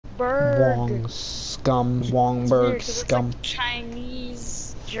Wong scum, Wongberg scum. Like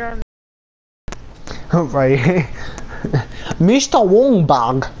Chinese, German. Right. Mr.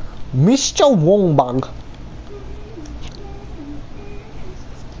 Wongbang. Mr. Wongbang.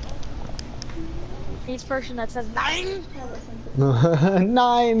 Each person that says 9.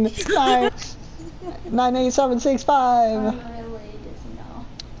 98765.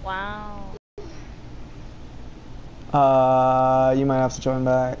 Wow. You might have to join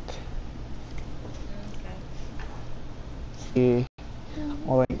back. Okay.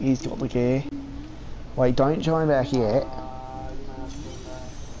 Or like he's got the key. Wait, don't join back yet.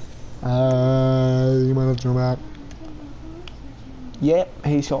 You might have to join back. Yep,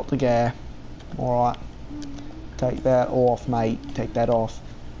 he's got the gear. Alright. Take that off, mate. Take that off.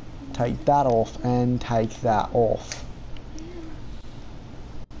 Take that off and take that off.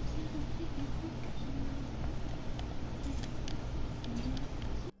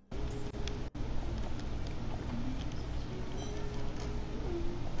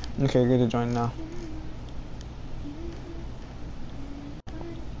 Okay, good to join now.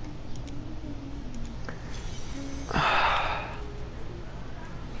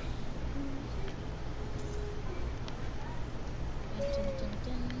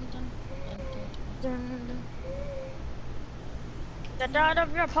 Get out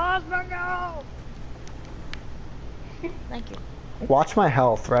of your pause window! Thank you. Watch my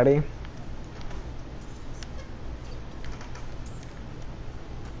health, ready?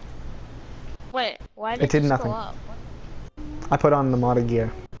 Wait, why did It did this nothing. go up? I put on the modded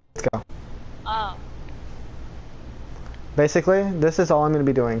gear. Let's go. Oh. Basically, this is all I'm going to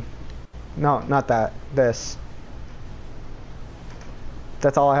be doing. No, not that. This.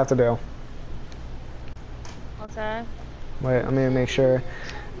 That's all I have to do. Okay. Wait, let me make sure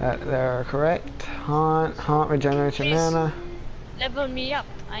that they're correct. Haunt, regenerates your mana. Level me up.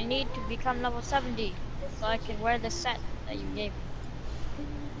 I need to become level 70 so I can wear the set that you gave me.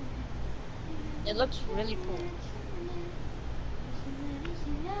 It looks really cool.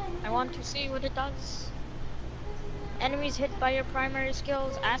 I want to see what it does. Enemies hit by your primary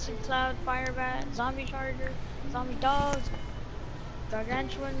skills: Acid Cloud, Fire Bat, Zombie Charger, Zombie Dogs,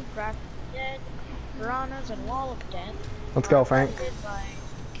 Gargantuan, Graph Dead, Piranhas, and Wall of Death. Let's go, Frank.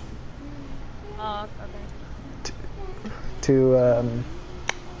 Oh, okay.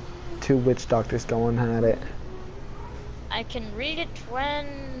 Two witch doctors going at it. I can read it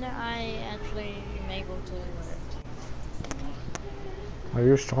when I actually am able to read it. Are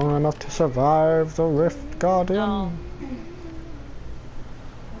you strong enough to survive the Rift Guardian? No.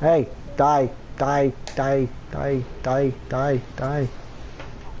 Hey, die, die, die, die, die, die, die.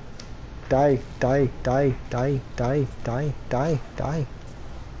 Die, die, die, die, die, die, die, die.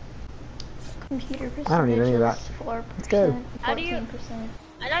 Computer percentage. I don't need any of that. 4%, Let's go. 14%. How do you?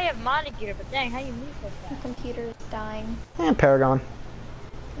 I know you have modded gear, but dang, how you move like The that? computer is dying. And Paragon.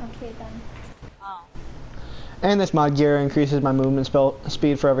 Okay then. Oh. And this mod gear increases my movement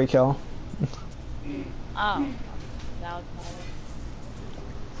speed for every kill. Oh. That was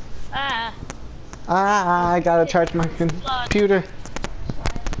Ah. I gotta charge my computer.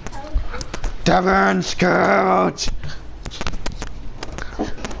 Devon Scout!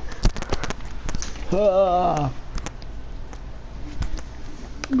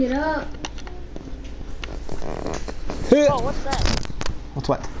 Get up. Oh, what's that? What's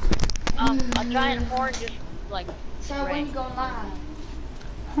what? A giant horn just like. So when you go live?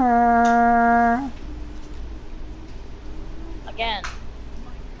 Again.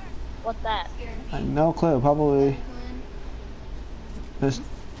 What's that? No clue, probably this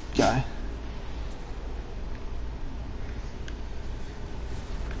guy.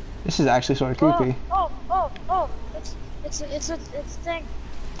 This is actually sort of creepy. Oh! It's a thing.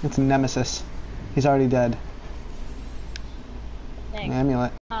 It's a nemesis. He's already dead. Thing. An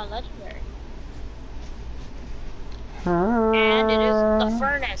amulet. Legendary. And it is the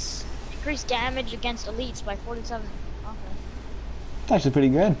furnace. Increased damage against elites by 47. Okay. It's actually pretty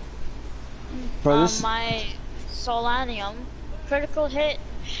good. Bro, this... My Solanium critical hit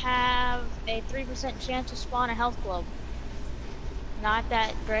have a 3% chance to spawn a health globe. Not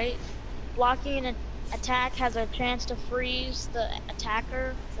that great. Blocking an attack has a chance to freeze the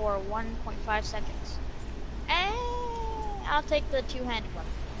attacker for 1.5 seconds. I'll take the two-handed one.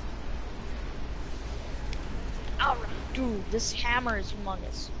 Alright, dude, this hammer is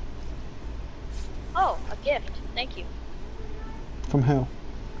humongous. Oh, a gift. Thank you. From who?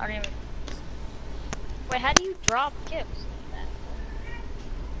 I don't even... Wait, how do you drop gifts like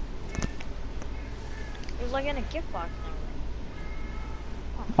that? It was like in a gift box now.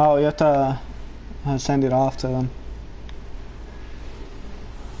 Oh, you have to send it off to them.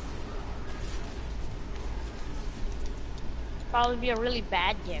 Probably be a really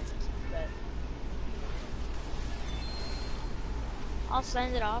bad gift, but I'll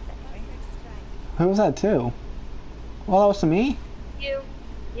send it off anyway. Who was that to? Well, that was to me? You.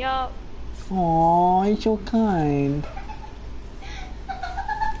 Yup. Aww, you're so kind.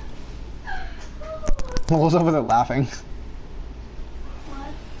 What was over there laughing? What?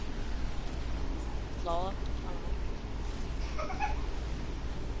 Lola.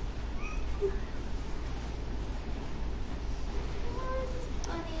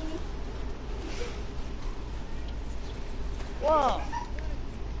 Funny. Whoa.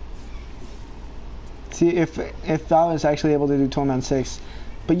 See, if I was actually able to do Torment 6,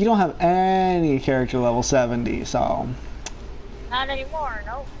 but you don't have any character level 70, so... Not anymore,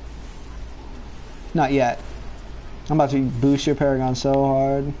 nope. Not yet. I'm about to boost your Paragon so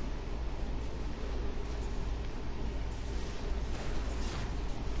hard.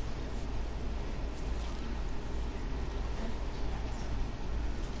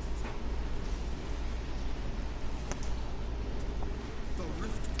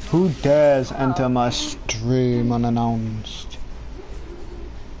 Who dares enter my stream unannounced?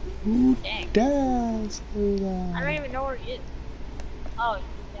 Who Dang. dares do that? I don't even know where he is. Oh,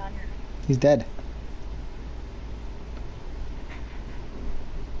 he's down here. He's dead.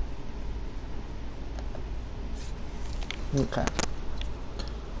 Okay.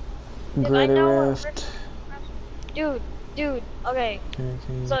 Dude, I Greater know what Rift. Dude, okay.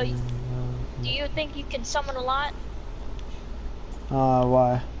 So, do you think you can summon a lot?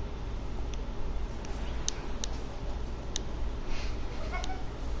 Why?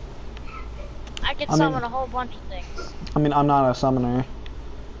 I can I mean- summon a whole bunch of things. I mean, I'm not a summoner.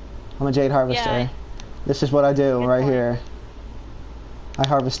 I'm a Jade Harvester. Yeah. This is what I do Good right point. here. I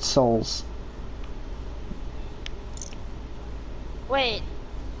harvest souls. Wait,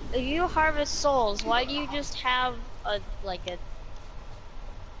 if you harvest souls, why do you just have a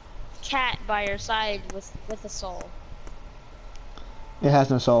cat by your side with a soul? It has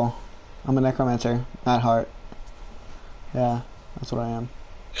no soul. I'm a necromancer at heart. Yeah, that's what I am.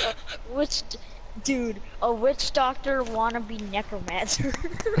 Dude, a witch doctor wannabe necromancer.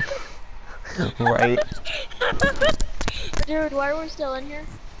 Right. Dude, why are we still in here?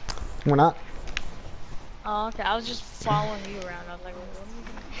 We're not. Oh, okay. I was just following you around. I was like, what are you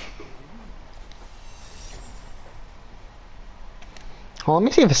doing? Well, let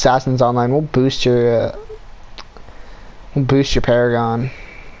me see if Assassin's online. We'll boost your Paragon.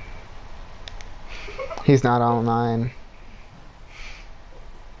 He's not online.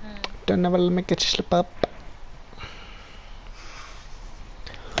 Don't ever let me get you slip up.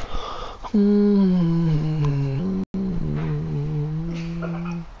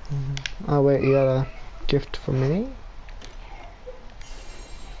 Oh wait, you got a gift for me?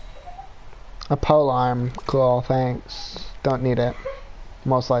 A pole arm. Cool, thanks. Don't need it.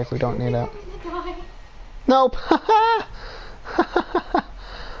 Most likely don't need it. Nope!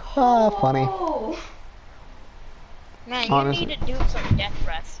 Ah, funny. Oh. Man, you Honestly. need to do some death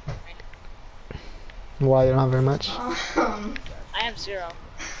breath. Why, you don't have very much? I have 0.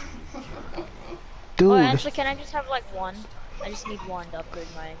 Dude, Oh, actually, can I just have like 1? I just need 1 to upgrade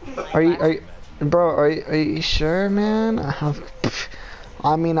my are you, last- bro, are you sure, man?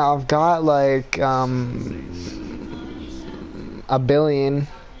 I mean, I've got like, a billion.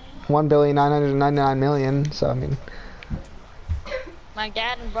 1,999,000,000, so I mean. My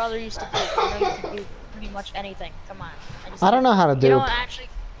dad and brother used to do. I know you can do pretty much anything. Come on. I don't know how to You dupe. don't actually.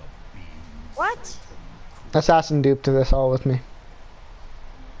 What? Assassin duped to this all with me.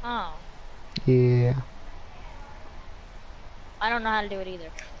 Oh, Yeah. I don't know how to do it either.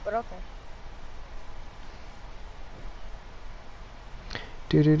 But okay.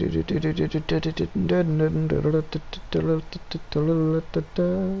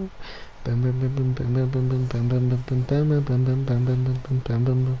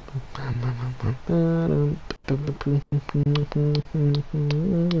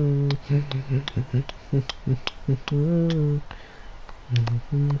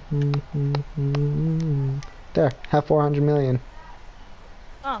 There, have 400 million.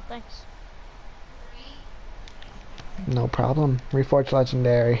 Oh, thanks. No problem. Reforged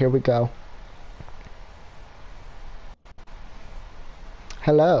Legendary, here we go.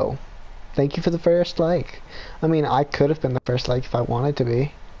 Hello. Thank you for the first like. I mean, I could have been the first like if I wanted to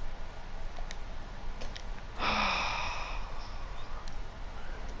be.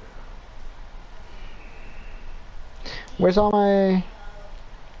 Where's all my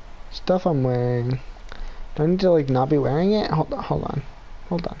stuff I'm wearing? Do I need to like not be wearing it? Hold on.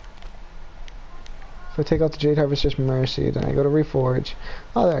 If I take out the Jade Harvester's Mercy, then I go to Reforge.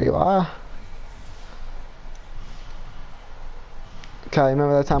 Oh, there you are. Kyle,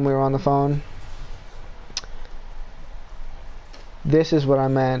 remember that time we were on the phone? This is what I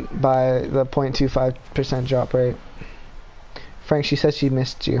meant by the 0.25% drop rate. Frank, she says she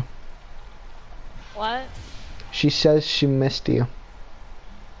missed you. What? She says she missed you.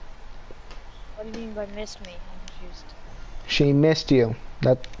 What do you mean by missed me? I'm confused. She missed you.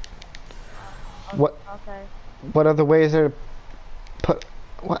 That. Oh, What? Okay. What other ways are to put?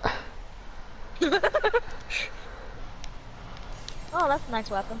 What? Oh, that's a nice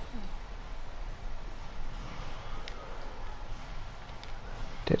weapon.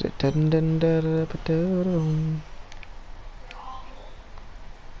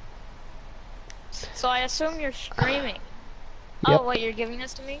 So I assume you're streaming. Yep. Oh, wait, you're giving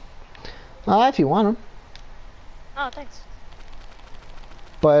this to me? If you want them. Oh, thanks.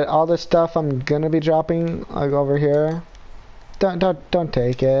 But all this stuff I'm gonna be dropping, like over here, don't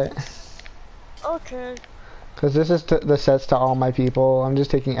take it. Okay. Cause this is the sets to all my people. I'm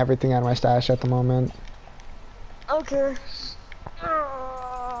just taking everything out of my stash at the moment. Okay.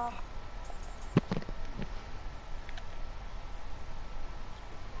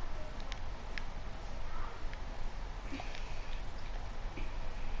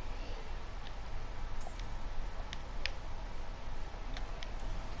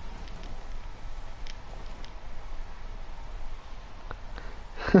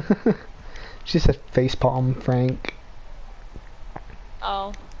 She said facepalm, Frank.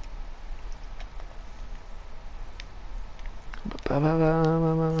 Oh.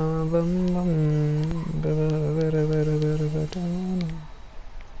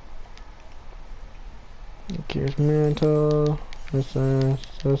 Gears mantle. This. Time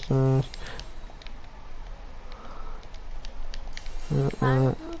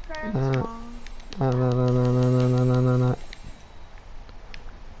to transform.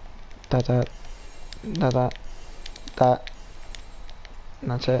 That.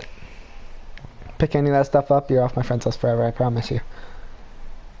 That's it. Pick any of that stuff up, you're off my friends list forever, I promise you.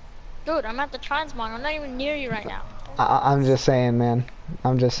 Dude, I'm at the transmog. I'm not even near you right now. I'm just saying, man.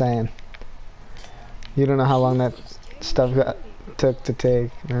 I'm just saying. You don't know how long that stuff took to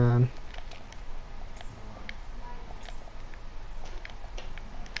take, man.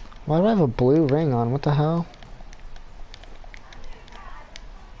 Why do I have a blue ring on? What the hell?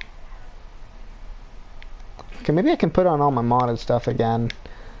 Okay, maybe I can put on all my modded stuff again.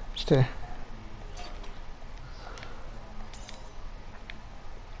 Just to...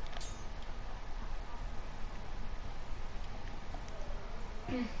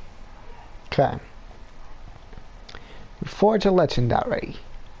 Okay. Forge a legendary.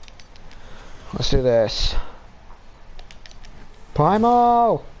 Let's do this.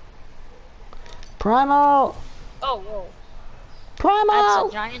 Primal! Primal! Oh, whoa. Primal! That's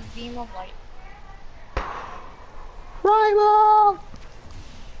a giant beam of light. Primal!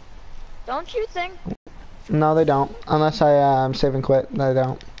 Don't you think? No, they don't. Unless I save and quit, they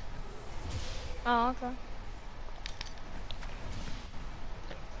don't. Oh, okay.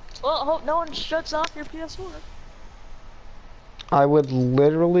 Well, I hope no one shuts off your PS4. I would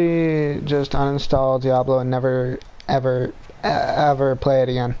literally just uninstall Diablo and never, ever, ever play it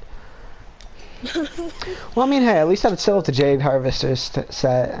again. Well, I mean, hey, at least I would still have the Jade Harvester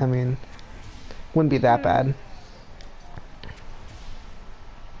set. I mean, wouldn't be that bad.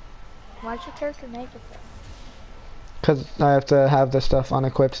 Why'd your character make it though? Because I have to have the stuff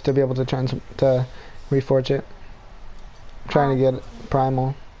unequipped to be able to reforge it. I'm trying to get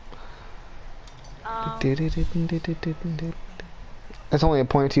Primal. It's only a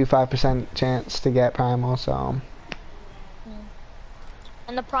 0.25% chance to get Primal, so...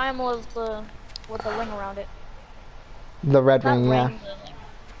 And the primal is the with the ring around it. The red Not ring, yeah.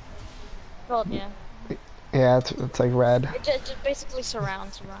 Well, yeah. Yeah, it's like red. It just basically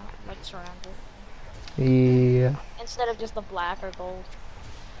surrounds it. Yeah. Instead of just the black or gold.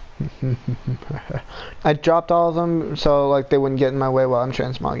 I dropped all of them so like they wouldn't get in my way while I'm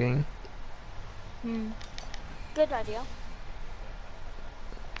transmogging. Good idea.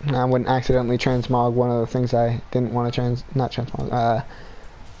 And I wouldn't accidentally transmog one of the things I didn't want to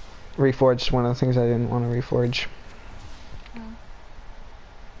reforge one of the things I didn't want to reforge.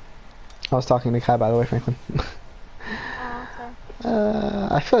 I was talking to Kai, by the way, Franklin. Oh,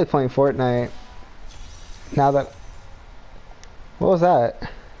 okay. I feel like playing Fortnite now that... What was that?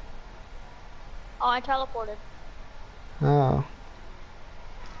 Oh, I teleported. Oh.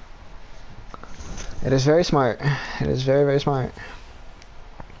 It is very smart. It is very, very smart.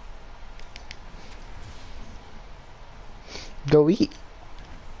 Go eat.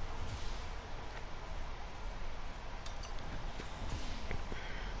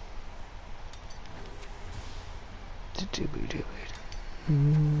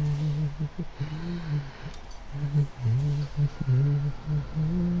 10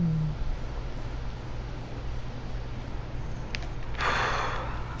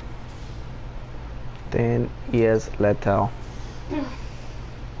 years later.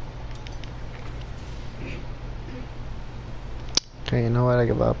 Okay, you know what? I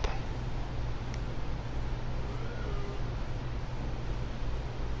give up.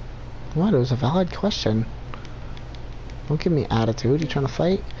 What? It was a valid question. Don't give me attitude. You trying to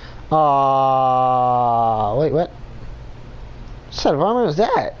fight? Wait, what? What set of armor was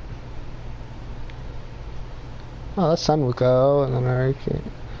that? Oh, that's Sun Wuko, and then our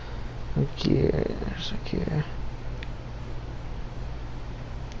gears, okay.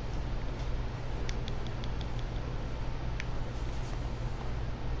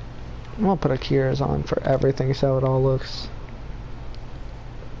 I'm gonna put Akira's on for everything so it all looks.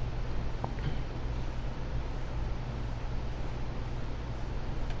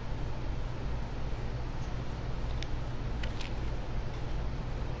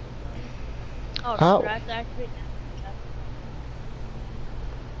 Oh, that's actually.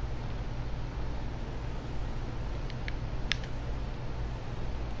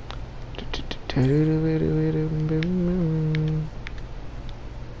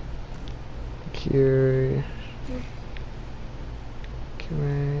 Cure.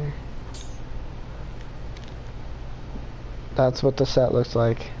 Okay. That's what the set looks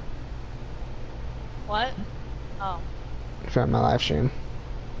like. What? Oh. From my live stream,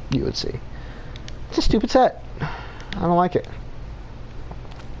 you would see. It's a stupid set. I don't like it.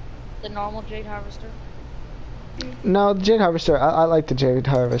 The normal Jade Harvester? No, the Jade Harvester. I like the Jade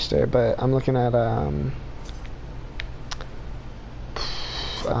Harvester, but I'm looking at I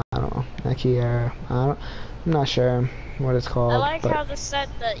don't know, Nike Air. I'm not sure what it's called. I like how the set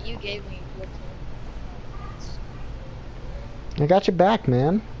that you gave me looked. I got your back,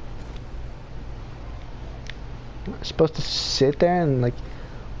 man. I'm supposed to sit there and like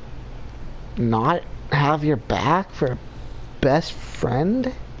not have your back for a best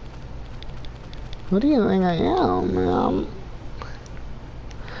friend? What do you think I am, man?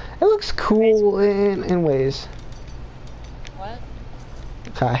 It looks cool in ways. What?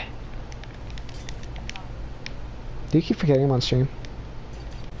 Okay. Do you keep forgetting I'm on stream?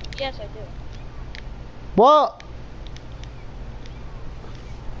 Yes, I do. What?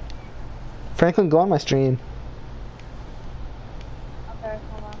 Franklin, go on my stream. Okay,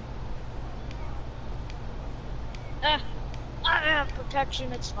 hold on. I have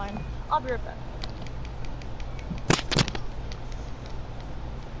protection, it's fine. I'll be right back.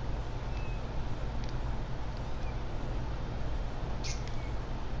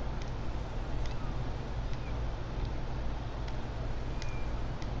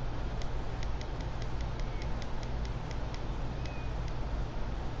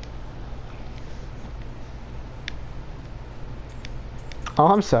 Oh,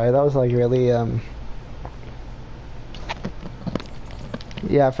 I'm sorry. That was like really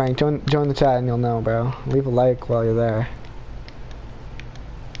Yeah, Frank, join the chat and you'll know, bro. Leave a like while you're there.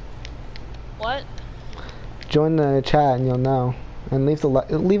 What? Join the chat and you'll know, and leave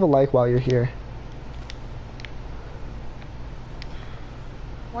a like while you're here.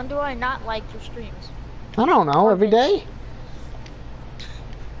 When do I not like your streams? I don't know. Every day.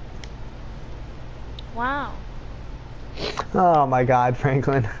 Wow. Oh my God,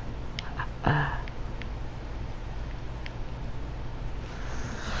 Franklin.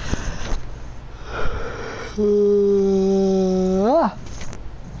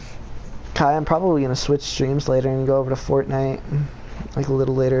 Kai, I'm probably gonna switch streams later and go over to Fortnite, like a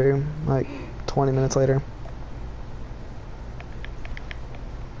little later, like 20 minutes later.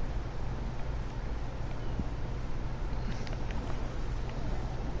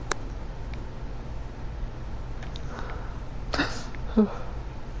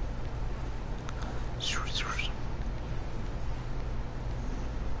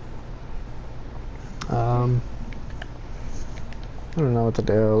 I don't know what to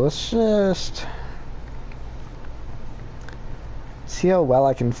do. Let's just see how well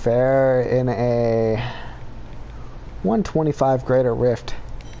I can fare in a 125 greater rift.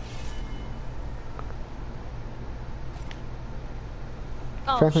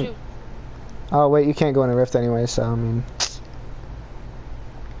 Oh, Frankly, shoot. oh wait, you can't go in a rift anyway, so I mean,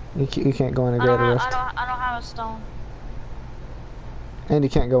 you can't go in a greater rift. I don't have a stone. And you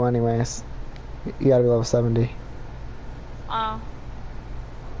can't go anyways. You gotta be level 70.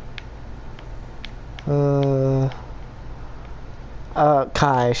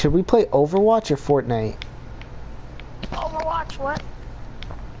 Kai, should we play Overwatch or Fortnite? Overwatch, what?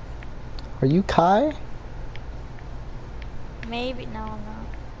 Are you Kai? Maybe, no, I'm not.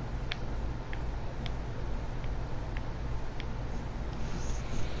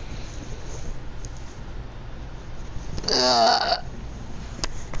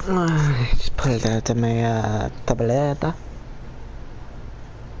 Just put it out to my tableta.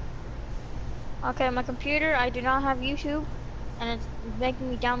 Okay, my computer, I do not have YouTube, and it's making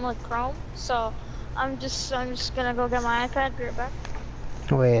me download Chrome, so I'm just gonna go get my iPad, be right back.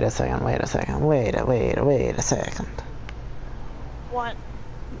 Wait a second, wait a second, wait a second. What?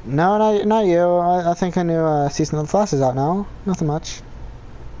 No, not you. I think a new season of The Flash is out now. Nothing much.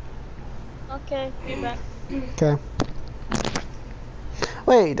 Okay, be back. Okay.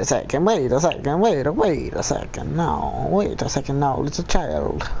 Wait a second, wait a second, wait a second, no, wait a second, no, it's a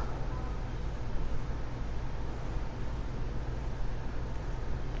child.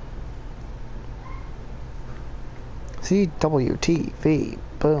 CWTV,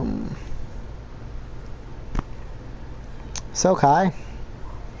 boom. So Kai,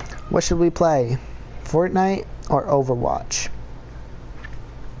 what should we play? Fortnite or Overwatch?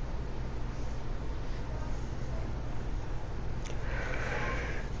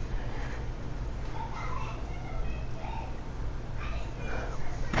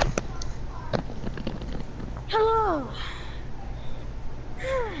 Hello!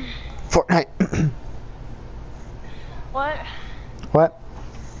 Fortnite. What? What?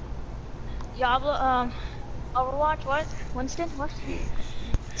 Diablo, Overwatch, what? Winston, what?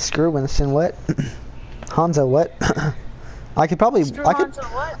 Screw Winston, what? Hanzo, what? I could probably Screw I could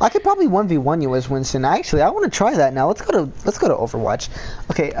Hanzo, what? I could probably 1v1 you as Winston. Actually, I want to try that now. Let's go to Overwatch.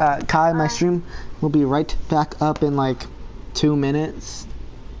 Okay, Kai, my stream will be right back up in like 2 minutes.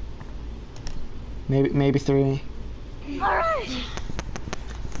 Maybe 3. Alright!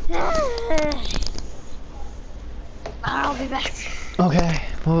 I'll be back. Okay,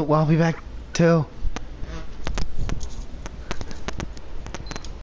 well, I'll be back too.